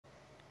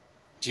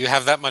Do you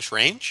have that much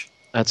range?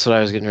 That's what I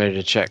was getting ready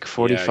to check. Yeah, you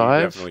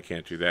 45? definitely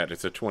can't do that.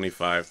 It's a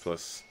 25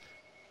 plus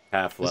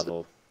half Is it?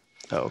 level,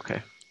 Oh,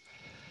 okay.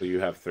 so you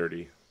have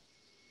 30.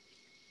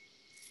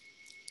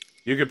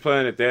 You could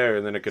plant it there,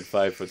 and then it could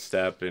 5 foot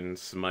step and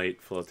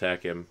smite full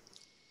attack him.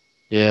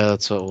 Yeah,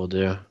 that's what we'll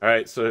do. All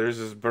right, so there's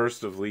this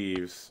burst of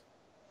leaves,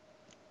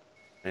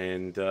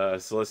 and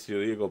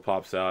Celestial Eagle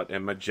pops out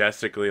and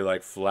majestically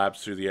like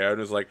flaps through the air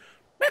and is like,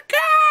 "Mecha!"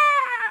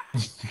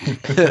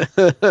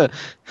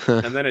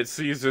 And then it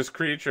sees this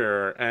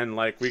creature, and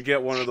like we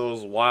get one of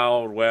those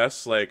Wild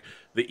West, like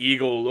the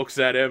eagle looks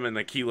at him, and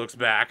like he looks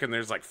back, and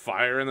there's like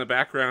fire in the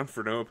background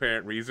for no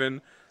apparent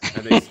reason,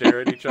 and they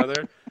stare at each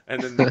other,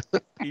 and then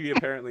he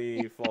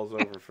apparently falls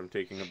over from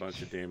taking a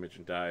bunch of damage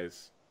and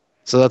dies.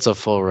 So that's a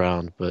full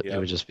round, but it Yep.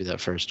 would just be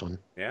that first one.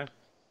 Yeah.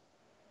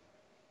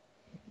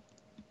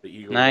 The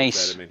eagle looks at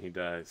Nice. him and he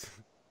dies.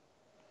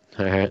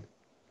 All right.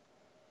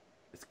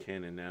 It's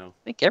canon now.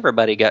 I think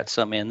everybody got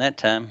some in that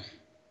time.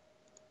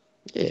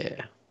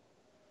 Yeah.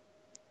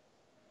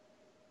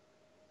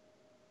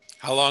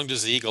 How long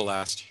does the eagle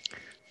last?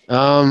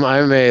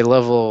 I'm a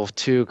level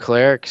 2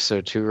 cleric,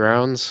 so 2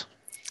 rounds.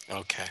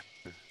 Okay.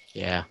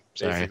 Yeah,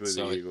 sorry. Basically,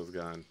 So the eagle's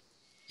gone.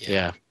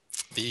 Yeah.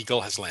 The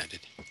eagle has landed.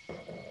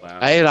 Wow.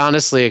 I had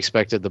honestly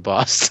expected the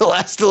boss to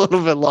last a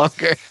little bit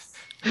longer.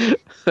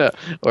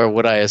 Or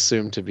what I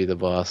assumed to be the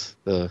boss,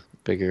 the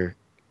bigger,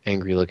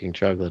 angry-looking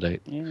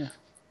troglodyte. Yeah.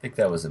 I think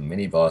that was a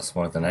mini boss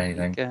more than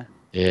anything. Okay.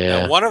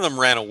 Yeah. Now, one of them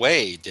ran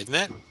away, didn't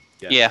it?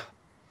 Yes. Yeah.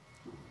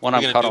 One What of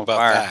are them you caught gonna do on about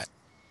fire. that?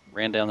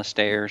 Ran down the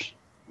stairs.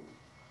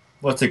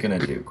 What's it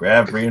gonna do?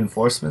 Grab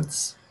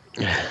reinforcements?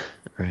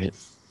 Right.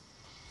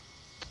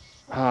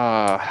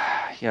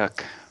 Ah,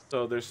 yuck.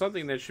 So there's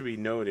something that should be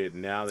noted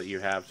now that you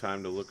have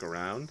time to look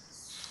around.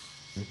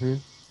 Mm-hmm.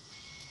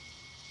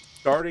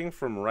 Starting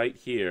from right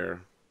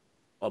here,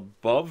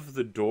 above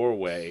the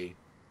doorway,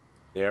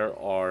 there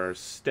are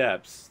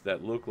steps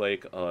that look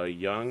like a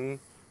young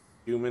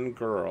human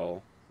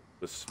girl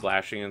was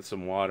splashing in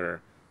some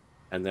water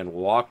and then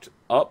walked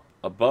up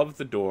above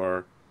the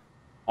door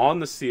on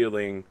the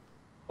ceiling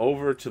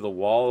over to the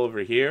wall over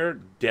here,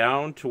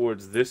 down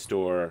towards this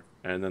door,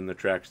 and then the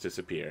tracks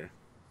disappear.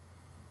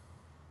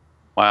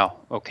 Wow.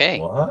 Okay.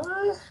 What?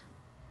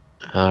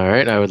 All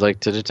right, I would like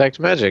to detect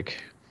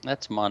magic.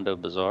 That's Mondo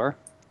Bizarre.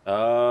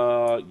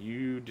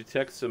 You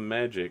detect some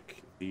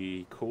magic.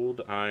 The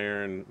cold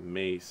iron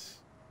mace.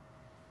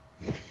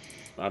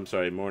 I'm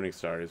sorry,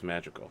 Morningstar is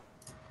magical.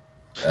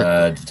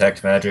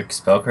 Detect magic,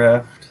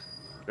 spellcraft.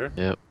 Sure.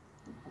 Yep.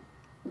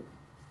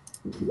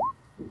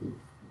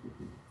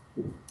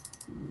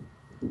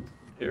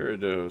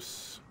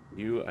 Eridos,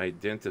 you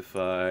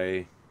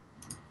identify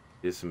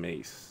this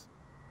mace.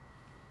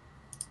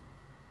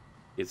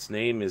 Its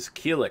name is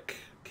Kielik,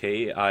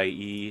 Kielik.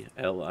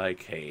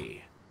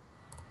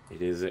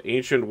 It is an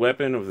ancient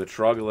weapon of the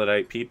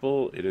troglodyte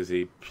people. It is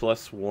a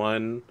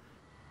 +1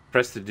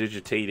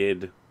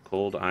 prestidigitated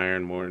cold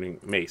iron morning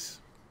mace.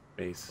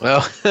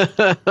 Well,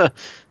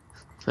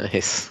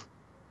 nice.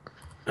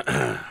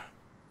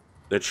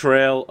 The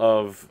trail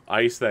of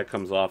ice that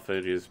comes off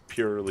it is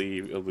purely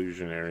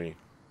illusionary.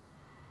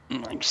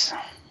 Nice.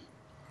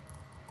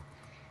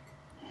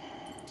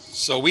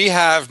 So we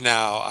have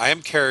now, I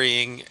am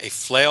carrying a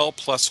flail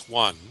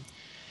 +1,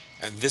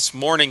 and this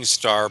morning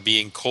star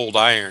being cold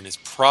iron is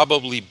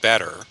probably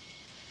better.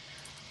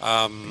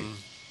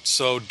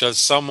 So does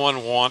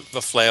someone want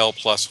the flail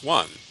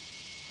 +1?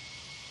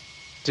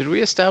 Did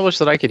we establish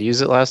that I could use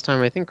it last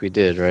time? I think we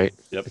did, right?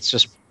 Yep. It's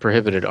just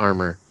prohibited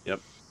armor.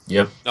 Yep.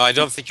 No, I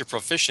don't think you're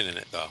proficient in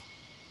it, though.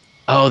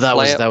 Oh, that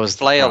was the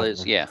flail problem.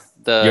 is yeah.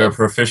 You're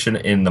proficient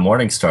in the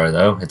Morning Star,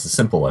 though. It's a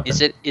simple weapon.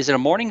 Is it a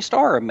morning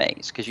star or a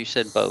maze? Because you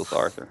said both,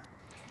 Arthur.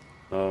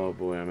 Oh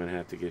boy, I'm gonna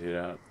have to get it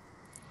out.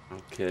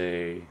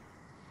 Okay.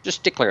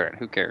 Just declare it.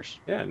 Who cares?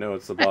 Yeah, no,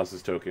 it's the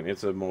boss's token.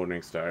 It's a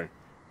morning star.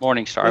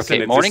 Morning star. Listen,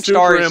 Okay, it's morning a super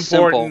star is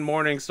important simple.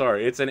 morning star.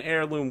 It's an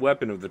heirloom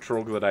weapon of the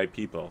troglodyte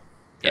people.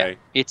 Okay. Yeah,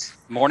 it's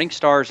morning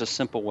star is a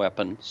simple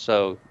weapon,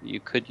 so you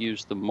could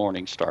use the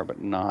morning star,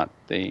 but not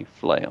the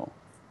flail.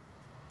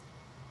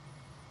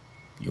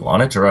 You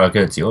want it, Taraka?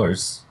 It's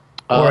yours.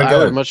 Or I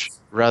good. would much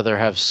rather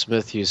have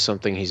Smith use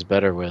something he's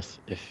better with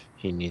if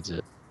he needs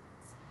it.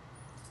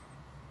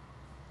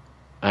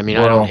 I mean,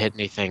 I Well- don't hit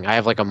anything. I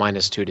have like a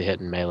 -2 to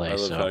hit in melee, I love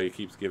so. how he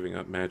keeps giving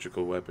up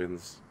magical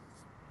weapons.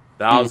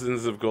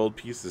 Thousands of gold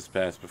pieces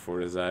pass before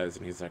his eyes,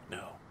 and he's like,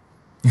 "No,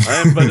 I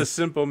am but a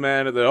simple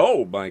man." Of the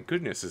oh my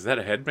goodness, is that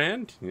a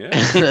headband? Yeah.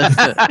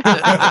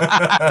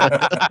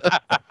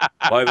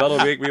 Why, that'll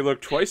make me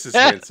look twice as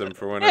handsome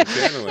for when I'm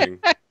channeling.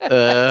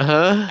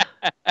 Uh-huh.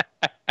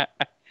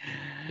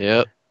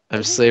 Yep.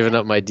 I'm saving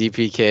up my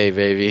DPK,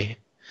 baby.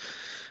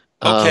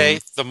 Okay,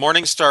 the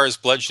morning star is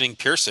bludgeoning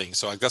piercing,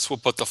 so I guess we'll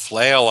put the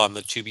flail on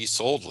the to be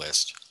sold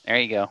list. There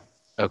you go.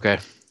 Okay.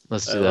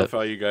 Let's I do love that.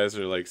 how you guys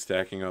are like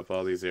stacking up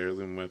all these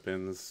heirloom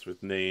weapons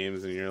with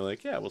names, and you're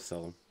like, "Yeah, we'll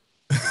sell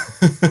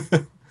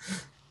them."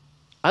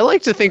 I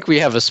like to think we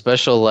have a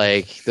special,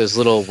 like, those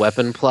little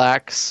weapon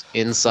plaques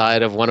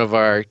inside of one of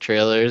our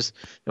trailers,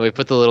 and we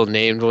put the little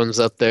named ones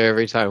up there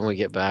every time we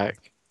get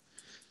back.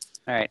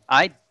 All right.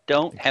 I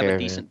don't The have a caravan.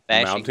 decent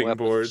bashing Mounting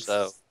weapon, so boards.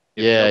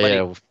 if Yeah, nobody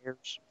yeah.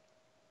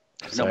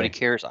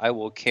 cares, Sorry. I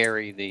will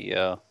carry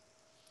the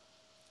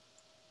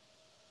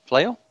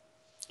flail.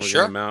 We're gonna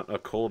Sure. mount a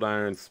cold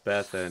iron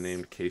spatha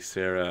named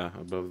Caesera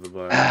above the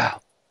bar. Ah,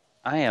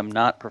 I am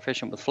not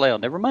proficient with flail.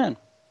 Never mind.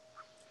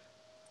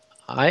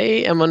 I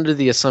am under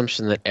the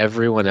assumption that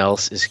everyone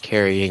else is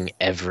carrying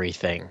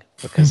everything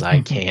because I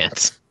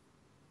can't.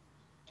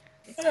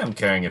 I'm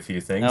carrying a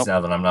few things Nope.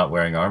 now that I'm not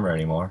wearing armor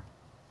anymore.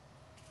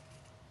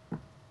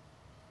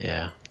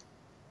 Yeah.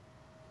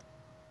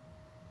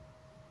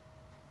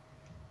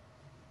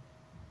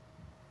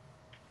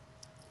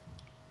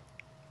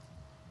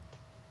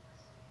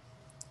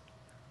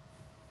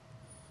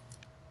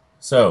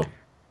 So,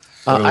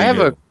 what do I we have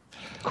do?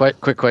 a quite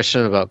quick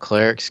question about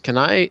clerics. Can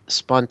I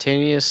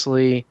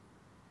spontaneously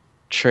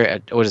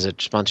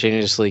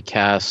spontaneously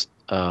cast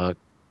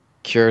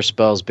cure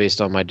spells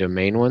based on my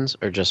domain ones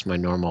or just my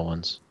normal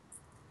ones?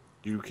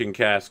 You can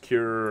cast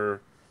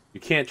cure. You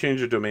can't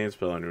change a domain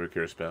spell into a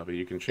cure spell, but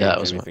you can Yeah, that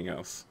change was anything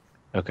else.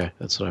 okay.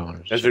 That's what I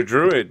wanted to As a check.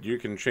 druid, you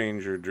can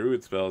change your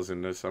druid spells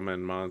into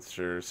summon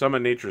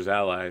nature's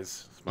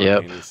allies Yep.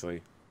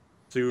 spontaneously.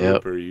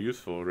 Yep. Super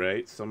useful,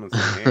 right? Summon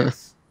some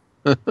ants.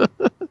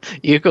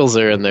 Eagles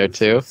are in there Summon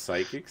some too.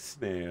 psychic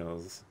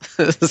snails.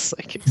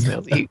 Psychic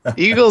snails.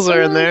 Eagles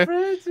are in Hello, there.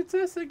 friends, it's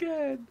us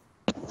again.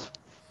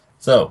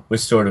 So,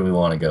 which store do we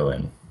want to go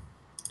in?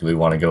 Do we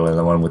want to go in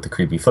the one with the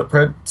creepy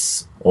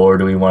footprints, or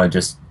do we want to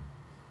just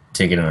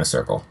take it in a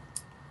circle?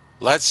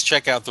 Let's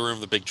check out the room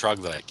the big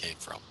troglodyte came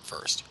from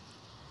first.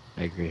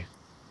 I agree.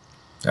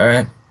 All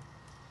right.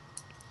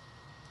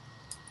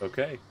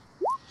 Okay.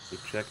 We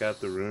check out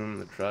the room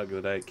the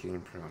troglodyte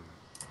came from.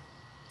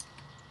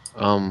 A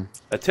While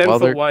 10-foot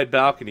they're wide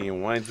balcony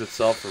winds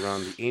itself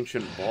around the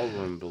ancient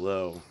ballroom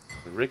below.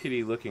 A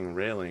rickety-looking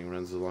railing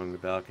runs along the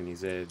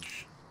balcony's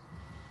edge.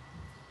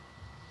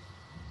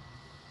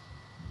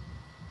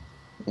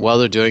 while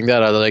they're doing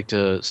that, I'd like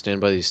to stand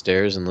by these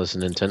stairs and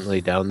listen intently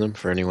down them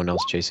for anyone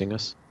else chasing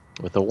us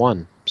with a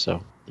 1.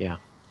 So, yeah.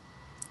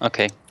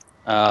 Okay.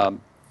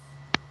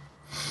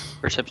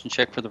 Perception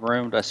check for the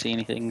room. Do I see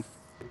anything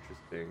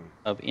Interesting.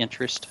 of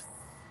interest?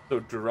 So,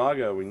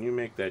 Duraga, when you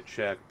make that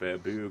check,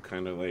 Babu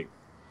kind of like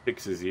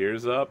picks his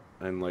ears up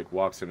and like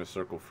walks in a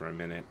circle for a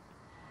minute.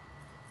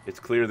 It's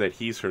clear that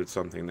he's heard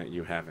something that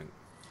you haven't.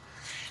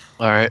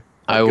 All right.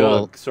 I Gug,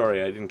 will.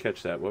 sorry, I didn't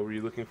catch that. What were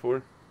you looking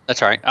for?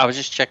 That's all right. I was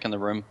just checking the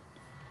room.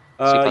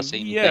 See if I see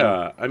anything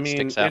Yeah. I mean,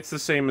 sticks out. it's the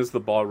same as the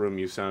ballroom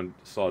you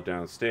saw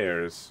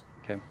downstairs,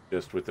 Okay.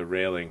 just with the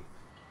railing.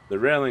 The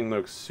railing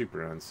looks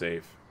super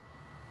unsafe.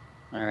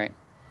 All right.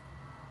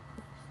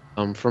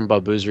 From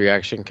Babu's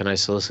reaction, can I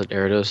solicit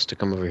Erdos to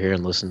come over here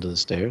and listen to the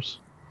stairs?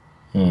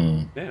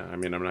 Yeah, I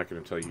mean, I'm not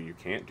going to tell you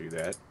can't do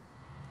that.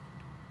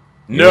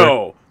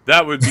 No,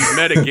 that would be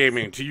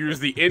metagaming to use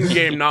the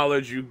in-game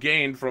knowledge you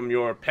gained from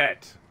your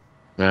pet.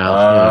 Well,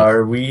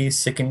 Are we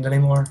sickened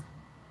anymore?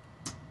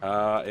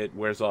 It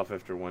wears off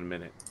after 1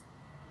 minute.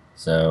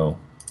 So,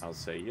 I'll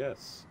say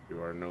yes.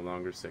 You are no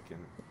longer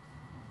sickened.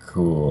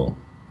 cool.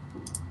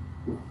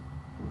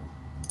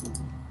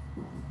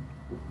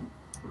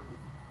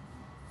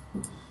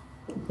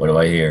 What do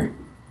I hear?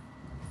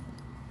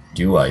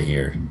 Do I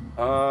hear?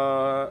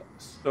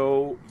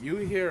 So you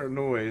hear a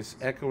noise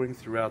echoing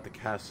throughout the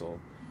castle.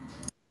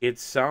 It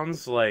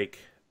sounds like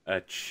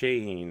a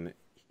chain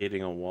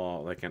hitting a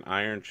wall, like an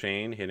iron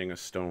chain hitting a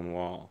stone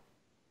wall.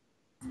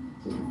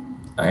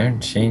 Iron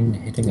chain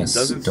hitting a It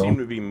doesn't stone. seem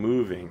to be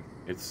moving.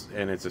 It's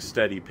a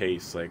steady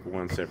pace, like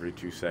once every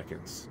 2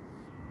 seconds.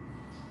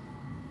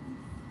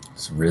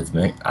 It's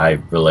rhythmic. I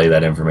relay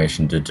that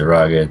information to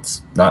Duraga.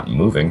 It's not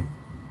moving.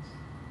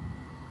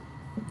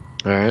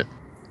 all right.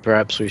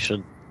 Perhaps we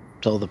should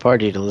tell the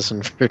party to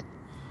listen for.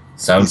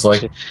 Sounds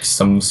like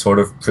some sort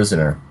of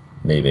prisoner,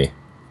 maybe.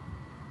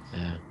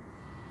 Yeah.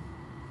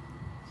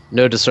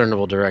 No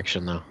discernible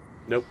direction, though.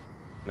 Nope.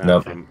 Not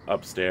Nope. from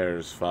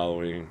upstairs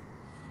following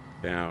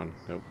down.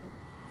 Nope.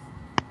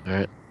 All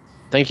right.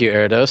 Thank you,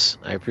 Erdos.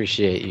 I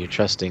appreciate you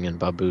trusting in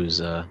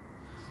Babu's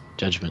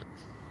judgment.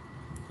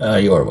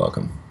 You are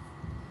welcome.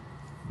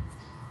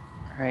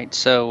 All right.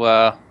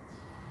 So,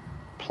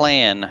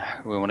 plan.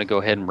 We want to go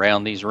ahead and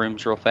round these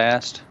rooms real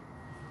fast.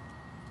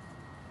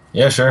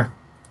 Yeah, sure.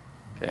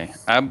 Okay.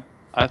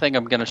 I think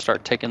I'm going to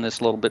start taking this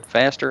a little bit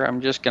faster. I'm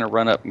just going to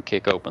run up and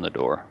kick open the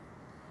door.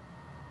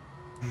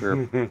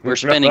 We're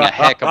spending a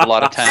heck of a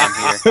lot of time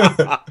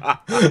here.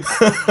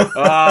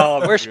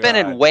 Oh, We're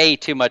spending God. way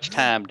too much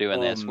time doing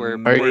this. We're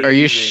Are you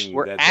Amazing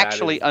we're that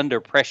actually is- under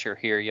pressure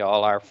here,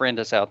 y'all. Our friend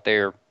is out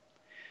there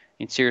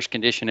in serious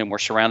condition, and we're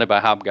surrounded by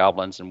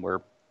hobgoblins, and we're,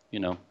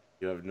 You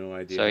have no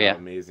idea So, how yeah.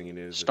 amazing it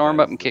is. storm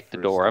that up is and kick the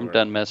first door. I'm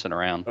done messing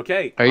around.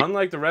 Okay, Are you-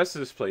 unlike the rest of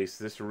this place,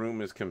 this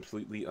room is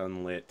completely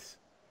unlit.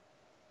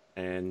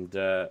 And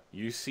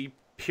you see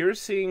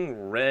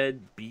piercing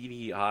red,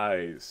 beady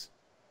eyes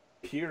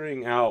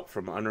peering out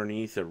from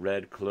underneath a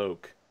red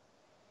cloak.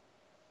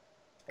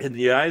 And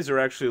the eyes are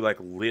actually like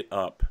lit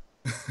up.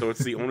 So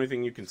it's the only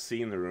thing you can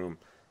see in the room.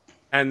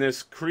 And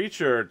this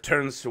creature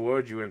turns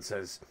toward you and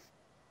says,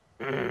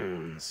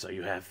 so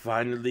you have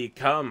finally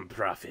come,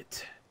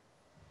 prophet.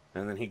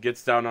 And then he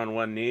gets down on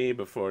one knee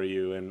before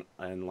you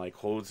and like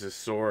holds his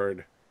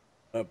sword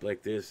up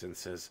like this and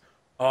says,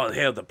 all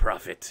hail the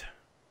prophet.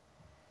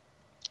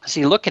 Is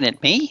he looking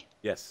at me?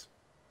 Yes.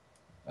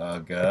 Oh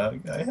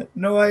god, I had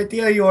no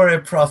idea you are a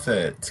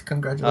prophet.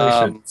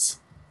 Congratulations.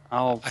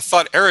 Oh, I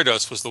thought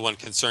Eridos was the one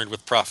concerned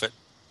with profit.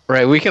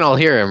 Right, we can all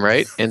hear him,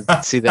 right? And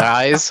see the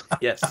eyes.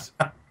 Yes.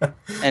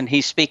 and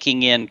he's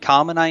speaking in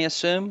common, I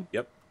assume?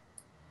 Yep.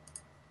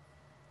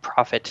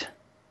 Prophet.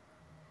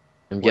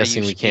 I'm What are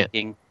guessing you we can't.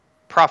 speaking?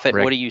 Prophet,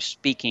 Rick. what are you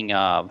speaking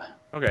of?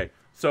 Okay.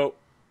 So,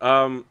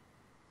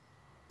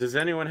 does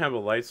anyone have a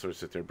light source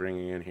that they're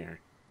bringing in here?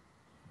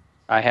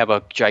 I have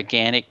a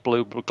gigantic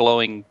blue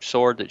glowing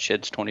sword that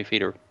sheds 20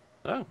 feet or...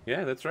 Oh,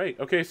 yeah, that's right.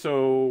 Okay,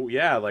 so,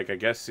 yeah, like, I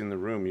guess in the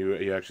room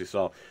you actually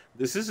saw.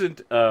 This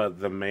isn't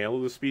the male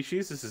of the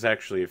species. This is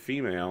actually a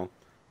female.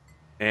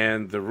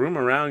 And the room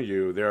around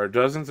you, there are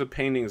dozens of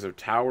paintings of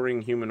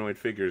towering humanoid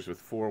figures with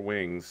 4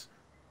 wings,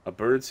 a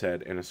bird's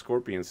head, and a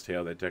scorpion's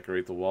tail that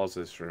decorate the walls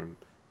of this room,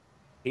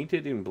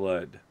 painted in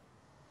blood.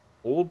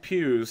 Old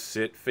pews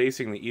sit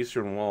facing the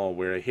eastern wall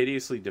where a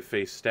hideously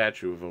defaced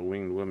statue of a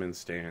winged woman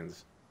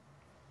stands.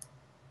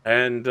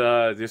 And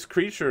this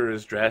creature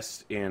is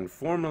dressed in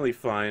formerly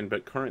fine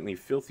but currently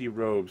filthy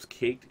robes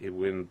caked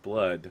in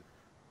blood.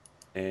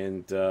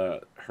 And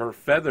her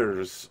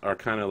feathers are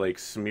kind of like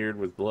smeared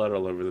with blood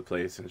all over the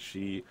place. And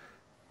she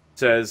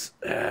says,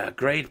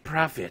 great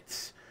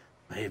prophet,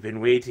 I have been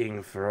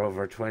waiting for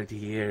over 20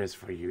 years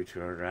for you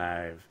to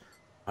arrive.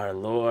 Our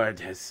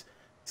Lord has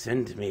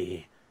sent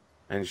me.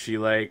 And she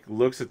like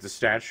looks at the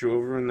statue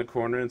over in the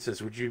corner and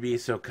says, would you be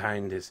so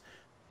kind as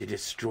to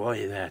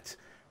destroy that?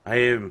 I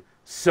am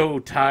so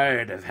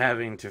tired of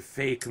having to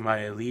fake my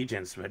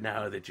allegiance, but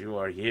now that you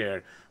are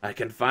here, I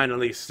can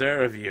finally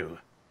serve you.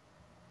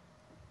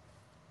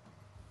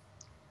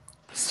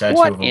 Statue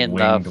What of a in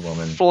winged the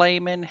woman.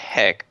 flaming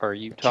heck are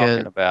you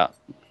talking about?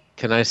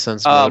 Can I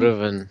sense Um,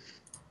 motive and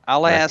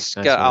I'll ask,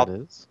 recognize what I'll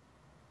it is?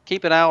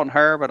 keep an eye on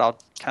her, but I'll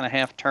kind of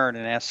half turn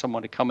and ask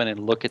someone to come in and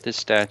look at this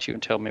statue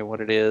and tell me what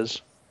it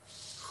is.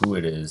 Who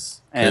it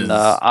is. And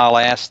 'Cause I'll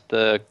ask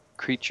the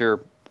creature,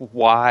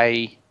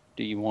 why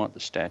do you want the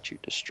statue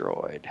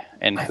destroyed?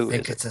 And I who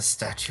think is it? it's a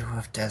statue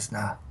of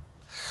Desna.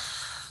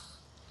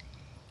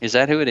 Is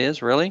that who it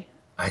is, really?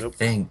 I Nope.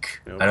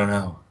 think. Nope. I don't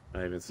know. I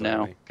haven't seen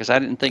No, any. because I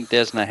didn't think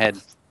Desna had...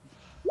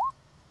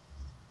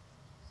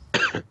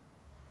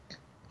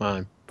 Well,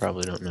 I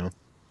probably don't know.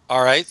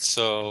 All right,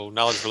 so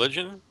knowledge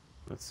religion.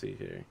 Let's see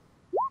here.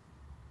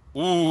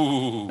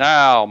 Ooh.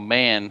 Oh,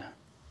 man.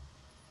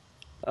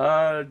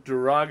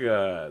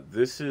 Duraga,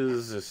 this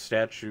is a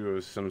statue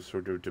of some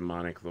sort of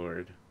demonic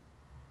lord.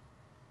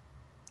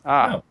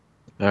 Ah, Oh.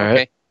 All right.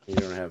 okay. You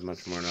don't have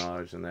much more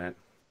knowledge than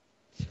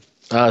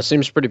that.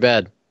 Seems pretty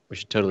bad. We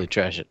should totally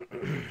trash it.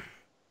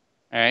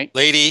 All right.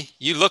 Lady,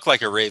 you look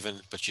like a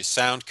raven, but you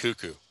sound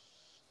cuckoo.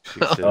 She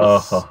says,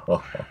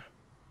 Oh.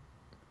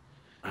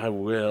 I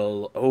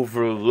will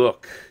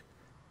overlook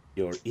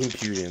your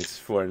impudence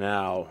for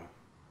now.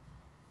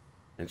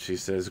 And she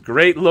says,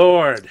 great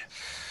lord,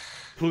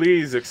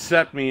 please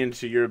accept me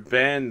into your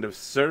band of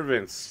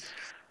servants.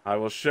 I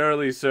will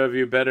surely serve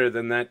you better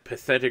than that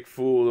pathetic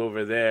fool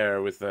over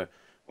there with the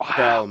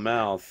foul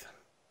mouth.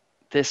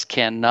 This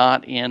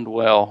cannot end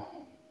well.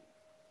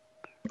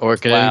 Or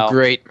it can Wow. end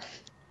great.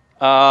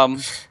 I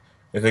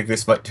think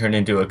this might turn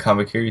into a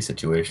Kamakiri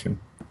situation.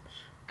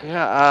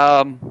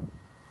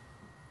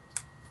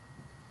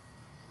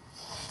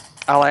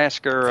 I'll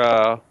ask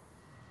her,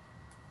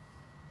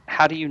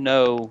 how do you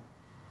know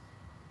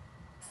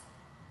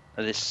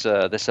this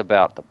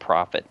about the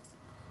prophet?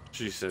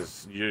 She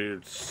says,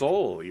 your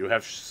soul, you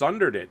have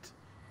sundered it.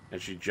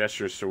 And she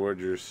gestures toward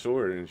your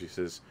sword and she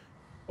says,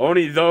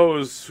 only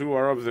those who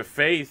are of the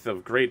faith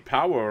of great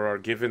power are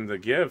given the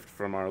gift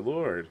from our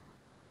Lord.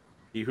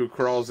 He who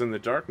crawls in the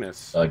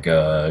darkness.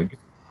 Agug.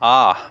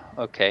 Ah,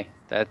 okay.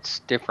 That's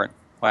different.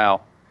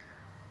 Wow.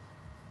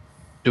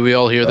 Do we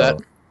all hear that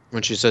Oh.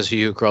 when she says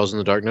 "He who crawls in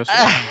the darkness"?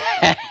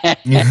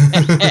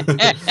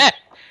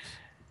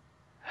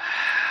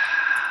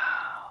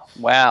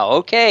 Wow,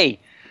 okay.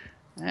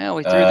 Well,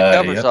 we threw the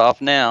covers Yep.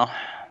 off now.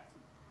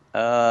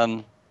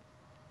 Um,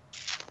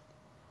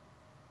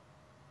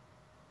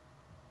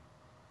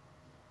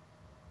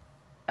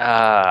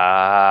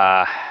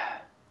 uh,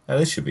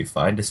 This should be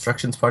fine.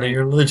 Destruction's part of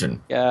your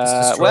religion.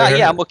 Just destroy well, her.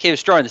 yeah, I'm okay with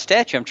destroying the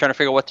statue. I'm trying to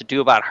figure out what to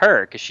do about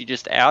her because she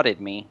just outed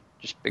me.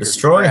 Just figured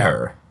Destroy crap.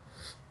 her.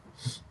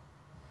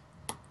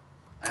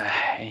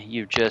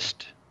 You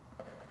just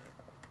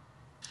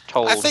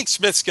told I think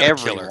Smith's gonna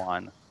kill her.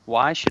 everyone.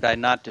 Why should I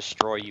not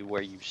destroy you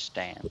where you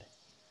stand?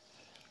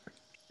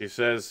 He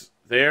says,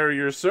 they are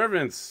your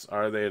servants,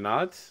 are they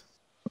not?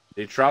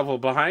 They travel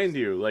behind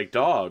you like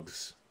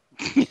dogs.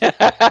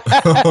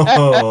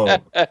 Oh.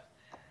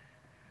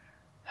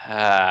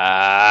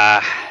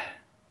 And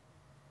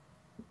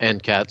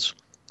cats.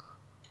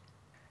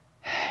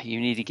 You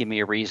need to give me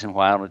a reason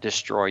why I will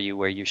destroy you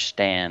where you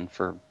stand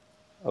for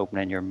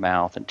opening your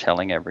mouth and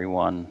telling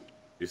everyone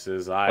She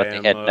says, what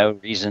they had no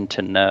reason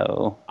to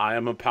know. I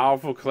am a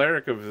powerful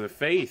cleric of the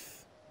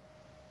faith.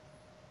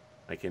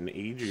 I can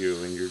aid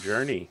you in your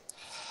journey.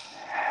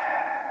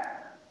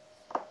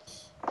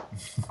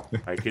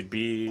 I could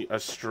be a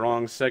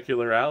strong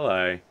secular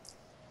ally.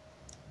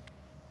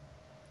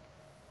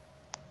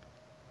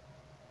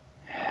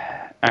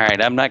 All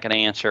right, I'm not going to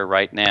answer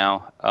right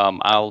now.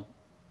 I'll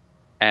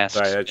ask.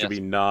 Sorry, that Smith. should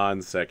be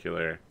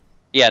non-secular.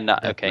 Yeah, no,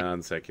 okay.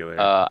 Non-secular.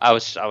 I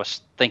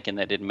was thinking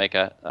that didn't make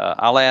a.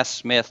 I'll ask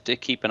Smith to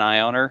keep an eye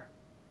on her,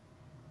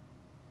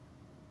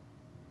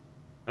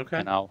 Okay.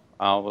 and I'll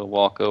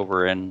walk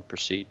over and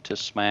proceed to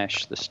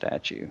smash the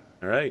statue.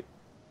 All right.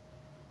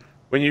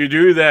 When you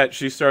do that,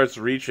 she starts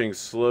reaching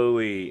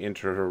slowly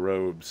into her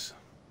robes.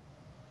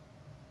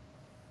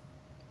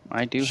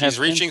 I do. She's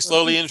reaching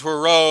slowly into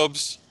her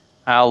robes.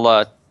 I'll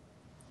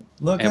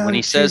Look and when out,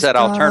 he says she's that,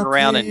 I'll turn got a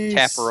around and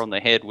tap piece. her on the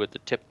head with the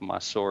tip of my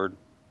sword.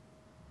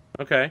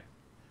 Okay.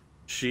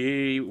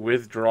 She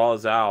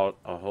withdraws out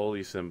a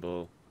holy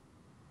symbol.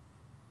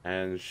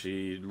 And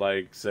she,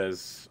 like,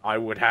 says, I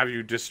would have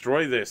you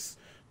destroy this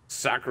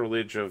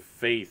sacrilege of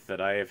faith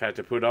that I have had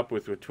to put up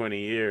with 20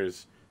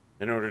 years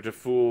in order to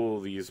fool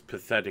these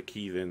pathetic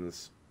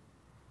heathens.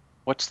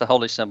 What's the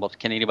holy symbol?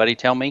 Can anybody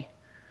tell me?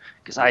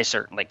 Because I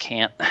certainly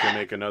can't. You can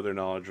make another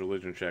knowledge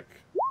religion check.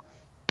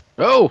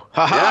 Oh,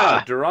 Yeah,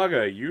 haha!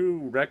 Duraga, you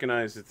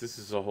recognize that this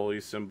is a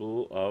holy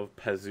symbol of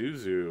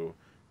Pazuzu,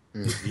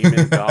 the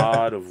demon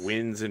god of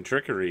winds and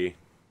trickery.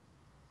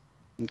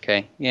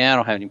 Okay. Yeah, I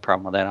don't have any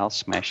problem with that. I'll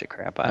smash the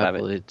crap out of it.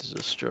 Happily to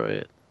destroy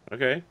it.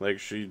 Okay, like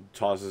she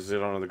tosses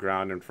it onto the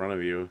ground in front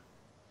of you.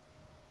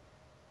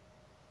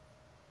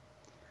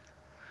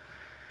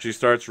 She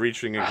starts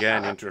reaching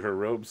again into her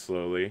robe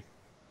slowly.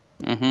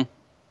 Mm-hmm.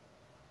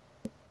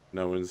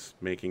 No one's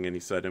making any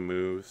sudden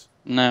moves.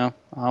 No.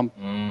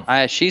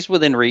 She's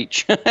within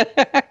reach.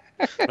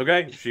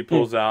 Okay, she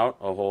pulls out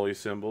a holy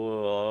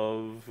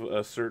symbol of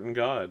a certain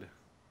god.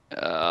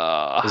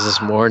 Is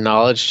this more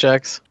knowledge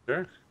checks?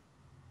 Sure.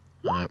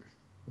 Alright.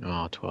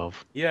 Oh,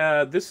 12.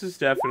 Yeah, this is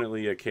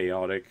definitely a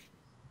chaotic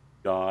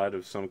god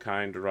of some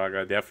kind,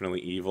 Duraga.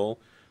 Definitely evil.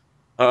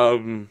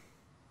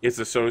 It's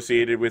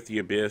associated with the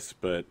abyss,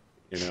 but,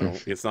 you know,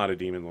 it's not a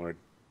demon lord.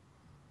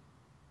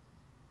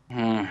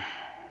 Hmm.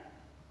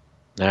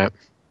 Alright.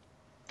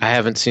 I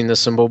haven't seen this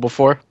symbol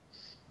before.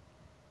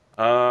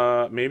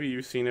 Maybe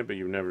you've seen it, but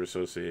you've never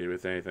associated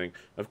with anything.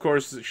 Of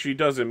course, she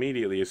does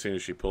immediately as soon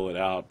as she pull it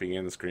out,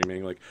 begin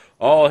screaming like,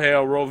 "All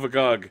hail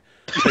Rovagug!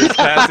 His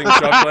passing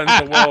shall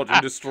cleanse the world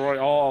and destroy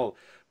all.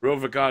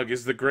 Rovagug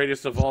is the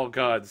greatest of all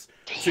gods.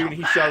 Soon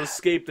he shall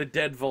escape the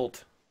dead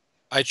vault."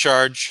 I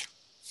charge.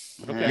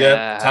 Okay.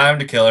 Yep, time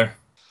to kill her.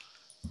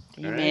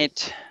 Damn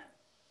Alright.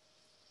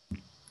 it.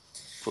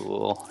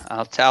 Fool.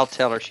 I'll tell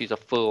her she's a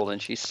fool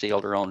and she's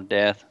sealed her own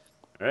death.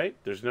 All right.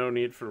 There's no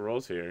need for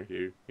rolls here.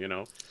 You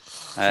know.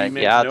 She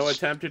makes yeah, no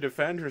attempt to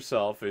defend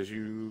herself as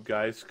you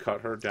guys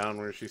cut her down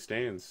where she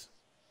stands.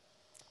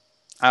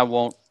 I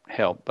won't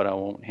help, but I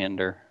won't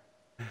hinder.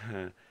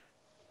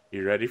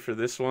 You ready for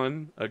this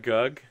one,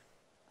 Agug?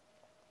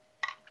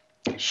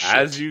 Shit.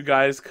 As you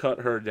guys cut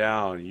her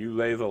down, you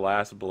lay the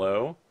last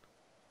blow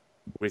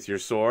with your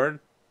sword.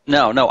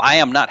 No, I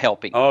am not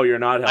helping. Oh, you're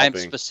not helping. I'm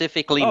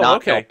specifically Oh, not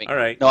okay. helping. All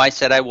right. No, I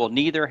said I will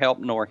neither help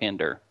nor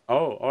hinder.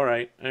 Oh, all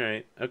right.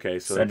 Okay,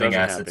 so that Sending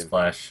doesn't acid happen.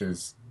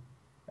 splashes.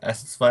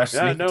 Acid splash.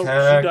 Yeah, Sneak no,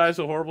 attack. she dies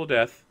a horrible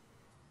death.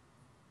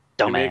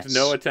 She Dumbass. makes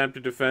no attempt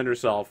to defend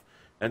herself,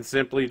 and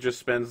simply just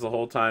spends the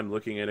whole time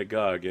looking at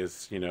Agug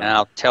as, you know. And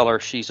I'll tell her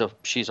she's a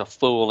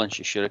fool and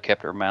she should have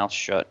kept her mouth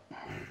shut.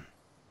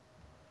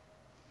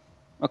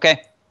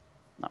 Okay.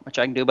 Not much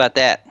I can do about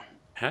that.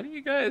 How do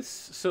you guys?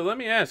 So let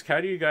me ask, how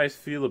do you guys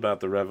feel about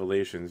the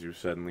revelations you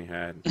suddenly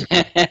had?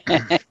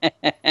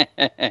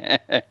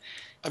 I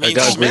mean,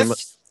 does mean-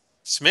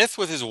 Smith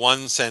with his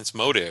one sense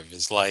motive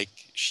is like,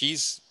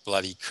 she's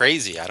bloody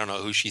crazy. I don't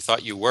know who she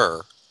thought you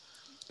were.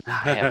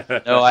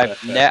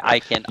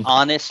 I can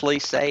honestly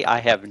say I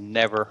have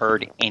never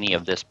heard any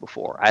of this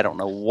before. I don't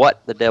know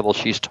what the devil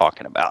she's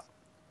talking about.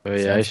 Oh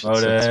yeah, I Sense should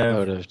sense motive.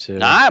 motive too.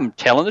 I'm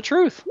telling the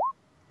truth.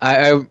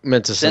 I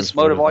meant to Sense sense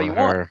motive all on you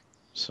want. her.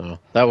 So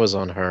that was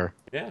on her.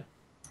 Yeah.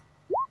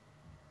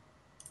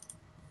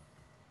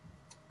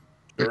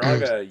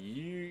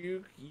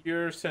 Duraga,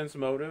 your sense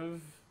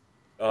motive,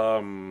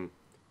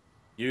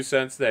 you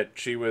sense that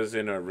she was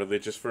in a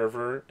religious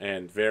fervor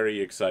and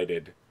very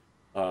excited,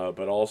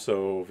 but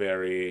also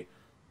very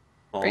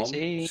calm.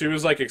 Crazy. She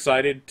was like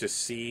excited to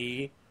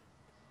see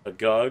a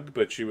Gug,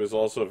 but she was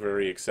also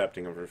very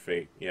accepting of her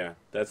fate. Yeah,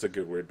 that's a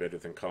good word, better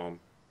than calm.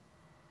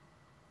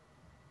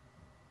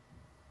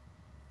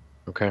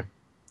 Okay.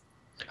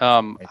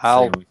 I'd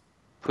I'll say we-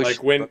 push.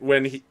 Like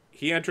when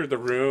he entered the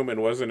room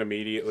and wasn't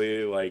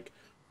immediately like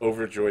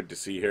overjoyed to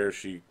see her,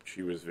 she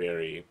was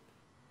very,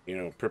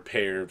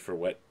 prepared for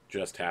what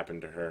just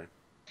happened to her.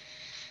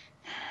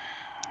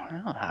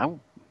 Well,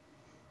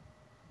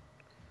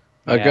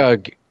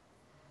 Agug,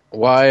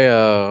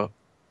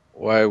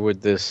 why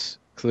would this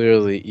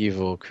clearly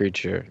evil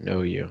creature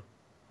know you?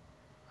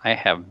 I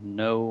have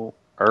no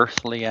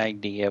earthly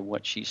idea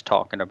what she's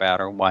talking about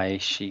or why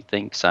she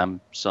thinks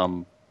I'm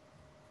some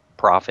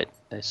prophet.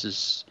 This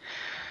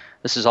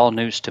is all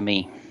news to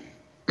me.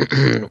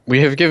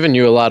 We have given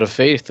you a lot of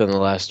faith in the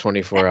last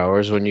 24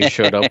 hours when you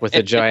showed up with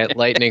a giant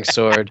lightning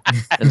sword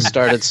and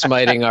started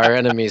smiting our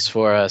enemies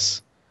for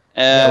us.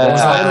 Yeah, But what a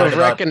was all time right of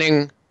about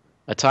reckoning,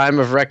 a time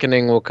of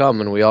reckoning will come,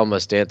 and we all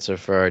must answer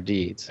for our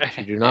deeds. If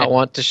you do not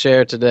want to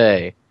share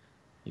today,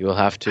 you will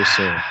have to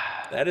soon.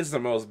 That is the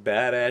most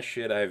badass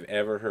shit I've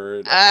ever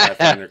heard a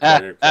Pathfinder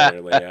cleric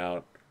player lay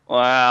out.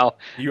 Wow.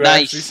 You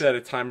actually Nice. said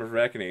a time of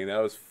reckoning. That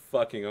was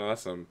fucking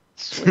awesome.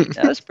 Sweet.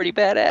 That was pretty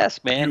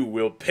badass, man. You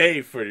will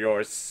pay for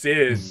your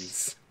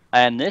sins.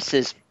 And this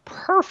is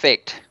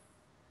perfect.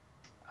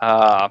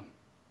 Uh,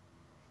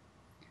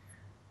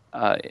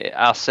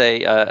 I'll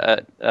say,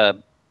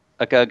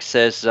 Agug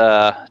says,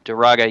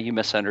 Duraga, you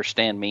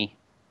misunderstand me.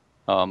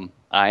 I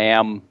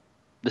am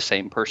the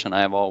same person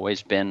I have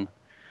always been,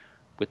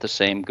 with the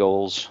same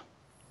goals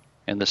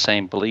and the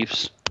same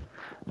beliefs,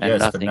 and Yes,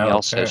 but nothing now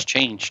else has apparent-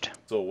 changed.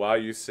 So while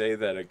you say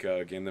that,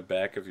 Agug, in the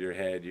back of your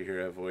head, you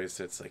hear a voice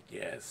that's like,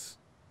 yes,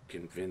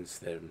 convince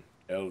them.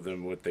 Tell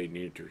them what they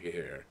need to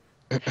hear.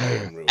 I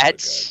am Rove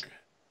That's- Agug.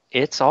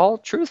 It's all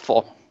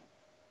truthful.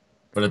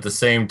 But at the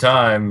same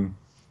time,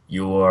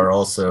 you are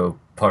also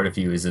part of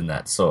you is in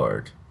that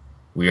sword.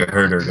 We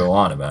heard her go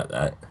on about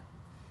that.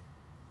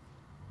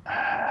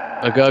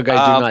 Agug,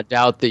 I do not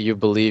doubt that you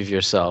believe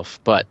yourself,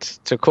 but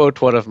to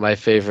quote one of my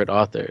favorite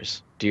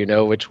authors, do you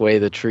know which way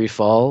the tree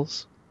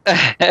falls?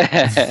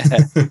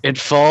 It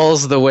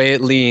falls the way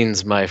it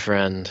leans, my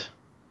friend.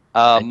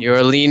 And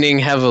you're leaning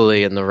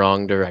heavily in the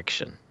wrong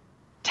direction.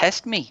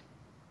 Test me.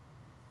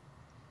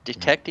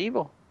 Detect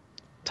evil.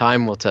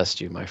 Time will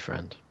test you, my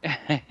friend.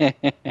 You're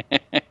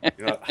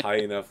not high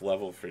enough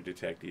level for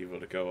Detect Evil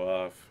to go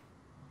off.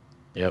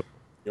 Yep.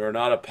 You're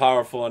not a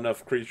powerful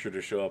enough creature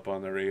to show up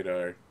on the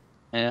radar.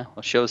 Yeah,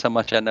 well, shows how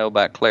much I know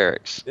about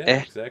clerics.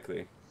 Yeah,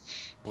 exactly.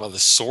 Well, the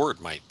sword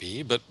might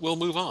be, but we'll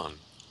move on.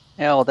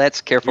 Hell, that's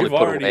carefully We've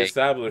put already away.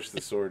 established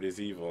the sword is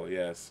evil,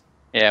 yes.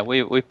 Yeah,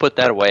 we put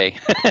that away.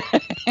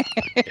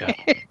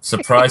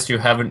 Surprised you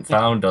haven't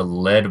found a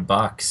lead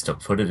box to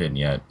put it in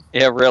yet.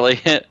 Yeah, really.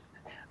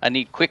 I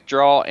need quick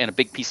draw and a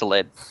big piece of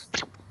lead.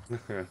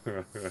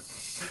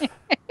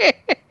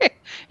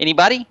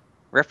 Anybody?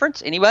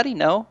 Reference? Anybody?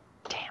 No?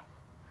 Damn.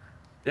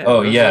 Yeah,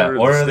 Oh those yeah, are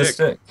or the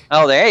stick.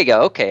 Oh, there you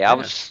go. Okay, I Yeah,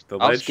 was the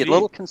I was lead getting a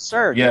little sheet.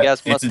 concerned. Yeah, You guys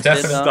it's must a have been,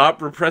 definite-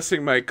 Stop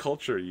repressing my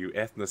culture, you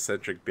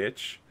ethnocentric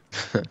bitch.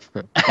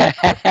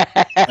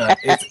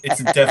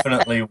 It's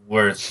definitely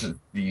worth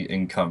the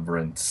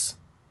encumbrance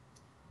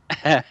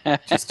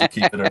just to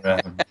keep it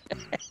around.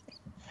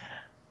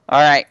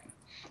 All right.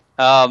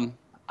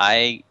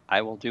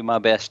 I will do my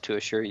best to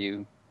assure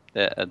you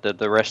that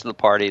the rest of the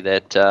party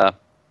that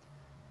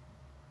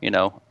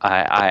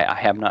I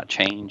have not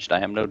changed. I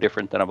am no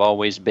different than I've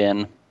always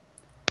been.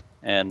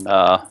 And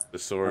The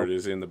sword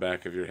is in the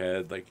back of your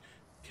head, like,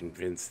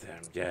 convince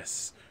them,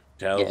 yes.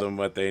 Tell Yeah, them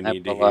what they I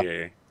need to will,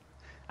 hear.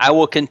 I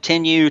will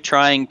continue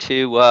trying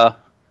to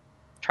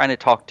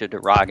talk to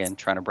Duragan,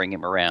 trying to bring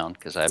him around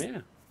because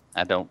Yeah.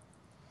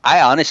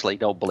 I honestly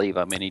don't believe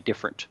I'm any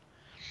different.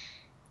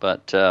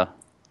 But the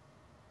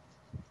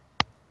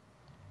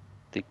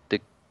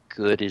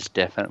good is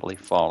definitely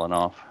fallen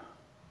off.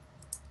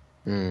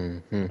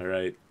 Mm-hmm. All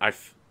right.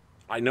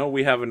 I know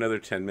we have another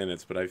 10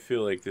 minutes, but I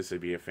feel like this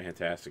would be a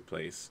fantastic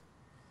place.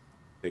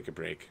 Take a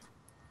break.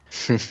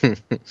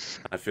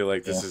 I feel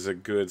like this is a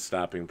good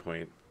stopping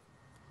point.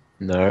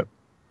 No.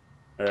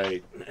 All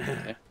right.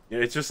 Yeah,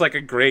 it's just like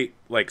a great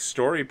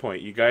story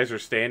point. You guys are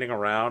standing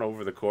around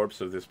over the corpse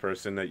of this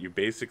person that you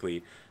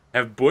basically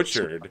have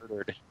butchered.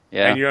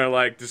 Yeah. And you're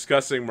like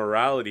discussing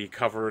morality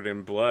covered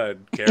in blood,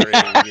 carrying,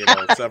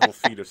 several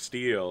feet of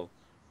steel.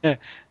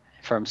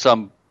 From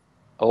some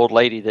old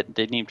lady that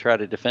didn't even try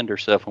to defend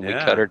herself when we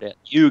Yeah. cut her down.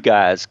 You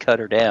guys cut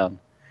her down.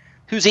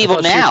 Who's evil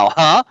thought she- now,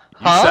 huh?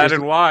 You sat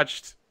and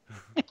watched.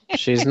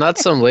 She's not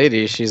some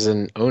lady. She's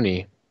an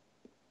Oni,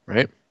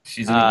 right?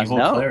 She's an evil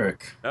no.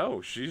 cleric.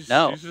 No, she's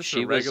No, just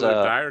she a was, regular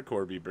dire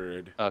Corby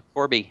bird.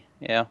 Corby,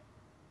 yeah.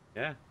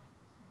 Yeah.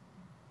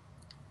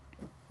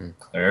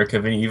 Cleric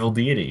of an evil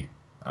deity.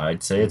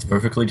 I'd say it's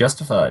perfectly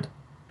justified.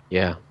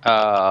 Yeah.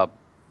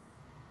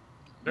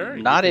 Sure,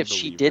 you Not can if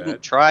she believe didn't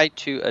that. try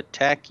to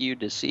attack you,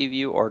 deceive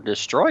you, or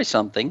destroy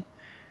something.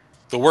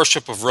 The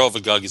worship of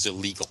Rovagug is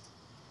illegal.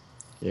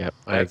 Yep.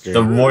 I That's agree.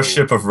 The True.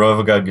 worship of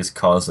Rovagug is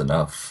cause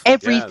enough.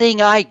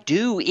 Everything I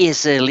do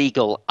is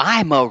illegal.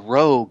 I'm a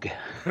rogue.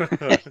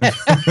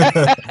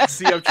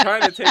 See, I'm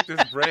trying to take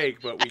this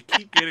break, but we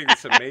keep getting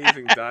this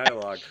amazing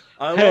dialogue.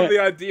 I love the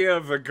idea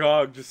of the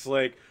Gog just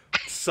like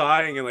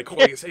sighing and like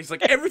holding his face,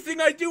 like everything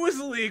I do is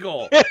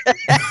illegal.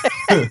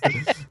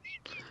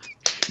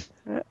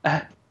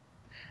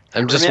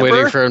 I'm just Remember?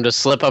 waiting for him to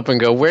slip up and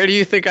go, where do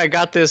you think I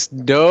got this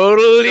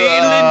totally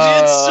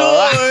legit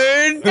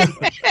sword?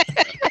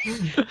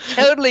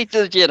 Totally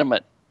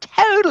legitimate.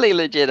 Totally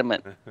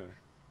legitimate.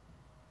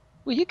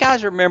 Well, you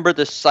guys remember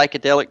the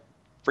psychedelic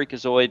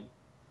freakazoid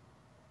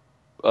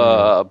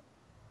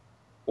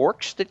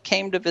orcs that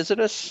came to visit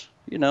us?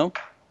 You know,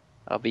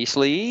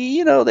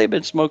 obviously, they've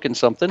been smoking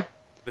something.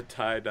 The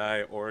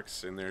tie-dye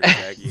orcs in their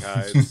shaggy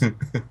hides. I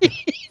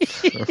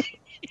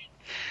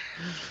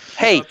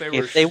Hey, thought they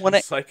were if they want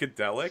to,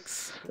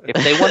 psychedelics.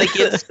 if they want to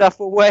give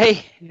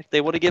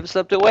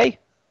stuff away,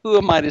 who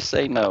am I to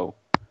say no?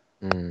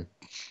 Mm.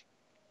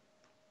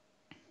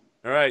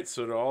 All right,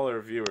 so to all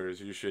our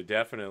viewers, you should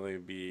definitely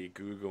be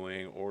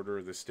Googling Order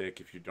of the Stick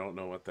if you don't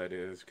know what that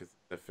is, because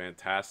it's a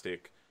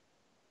fantastic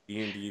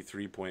D&D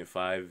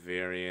 3.5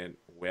 variant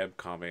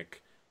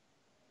webcomic.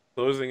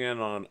 Closing in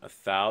on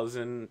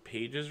 1,000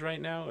 pages right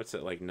now. It's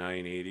at like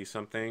 980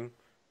 something.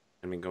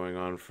 I mean, going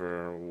on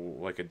for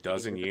like a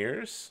dozen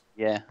years.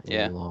 Yeah.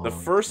 The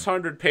first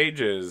 100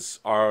 pages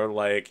are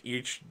like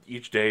each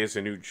day is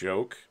a new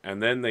joke,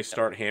 and then they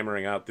start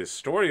hammering out this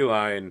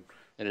storyline.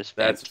 It is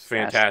That's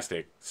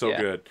fantastic. So Yeah.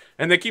 good.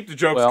 And they keep the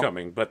jokes Well,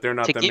 coming, but they're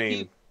not the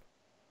main.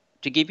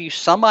 To give you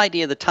some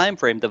idea of the time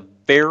frame, the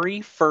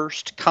very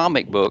first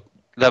comic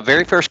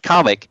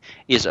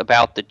is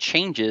about the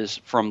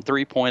changes from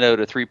 3.0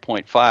 to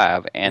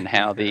 3.5 and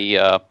how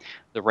the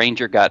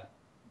ranger got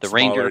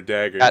Smaller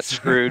daggers. got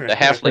screwed, the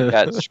halfling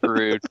got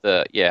screwed.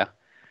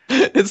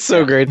 It's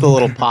so great, the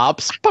little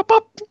pops. Pop,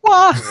 pop.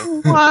 Wah,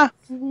 wah,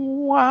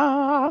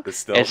 wah. The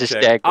stealth As his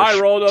check. dagger I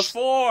rolled a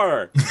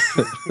 4.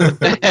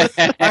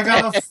 I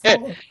got a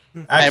 4.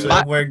 Actually,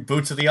 I'm wearing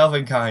boots of the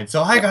oven kind,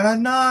 so I got a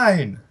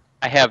 9.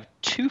 I have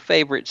two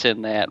favorites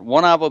in that.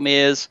 One of them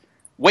is,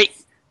 wait,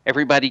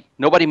 everybody,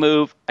 nobody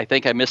move. I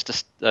think I missed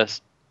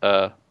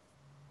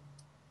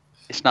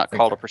it's not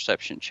called a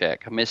perception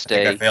check.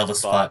 I failed a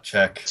spot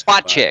check.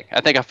 Spot check.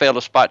 I think I failed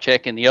a spot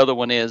check, and the other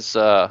one is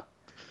Go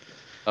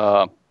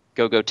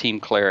Team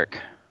Cleric.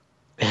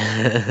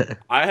 I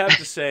have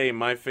to say,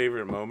 my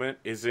favorite moment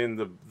is in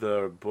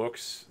the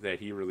books that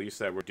he released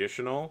that were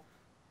additional.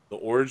 The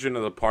origin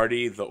of the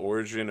party, the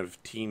origin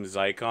of Team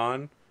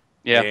Zycon,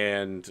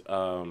 and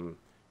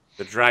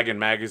the Dragon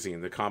magazine,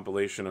 the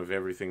compilation of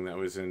everything that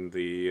was in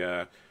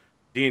the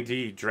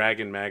D&D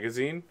Dragon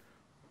magazine.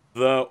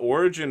 The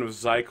origin of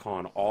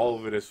Zycon, all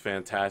of it is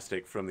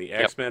fantastic, from the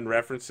X-Men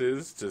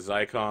references to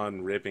Zycon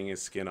ripping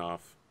his skin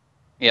off.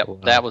 Yep, wow.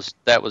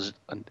 That was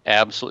an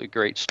absolutely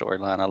great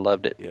storyline. I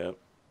loved it. Yep.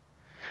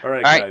 All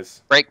right,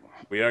 guys. Break.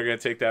 We are going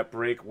to take that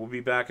break. We'll be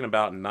back in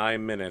about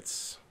 9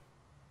 minutes.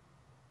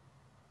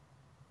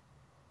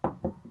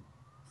 All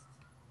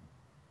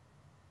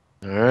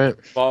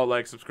right. Follow,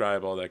 like,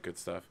 subscribe, all that good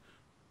stuff.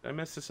 Did I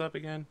mess this up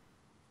again?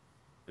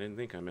 I didn't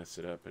think I messed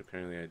it up, but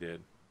apparently I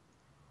did.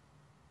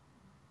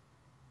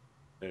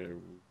 There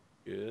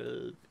we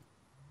go.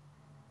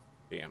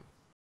 Damn.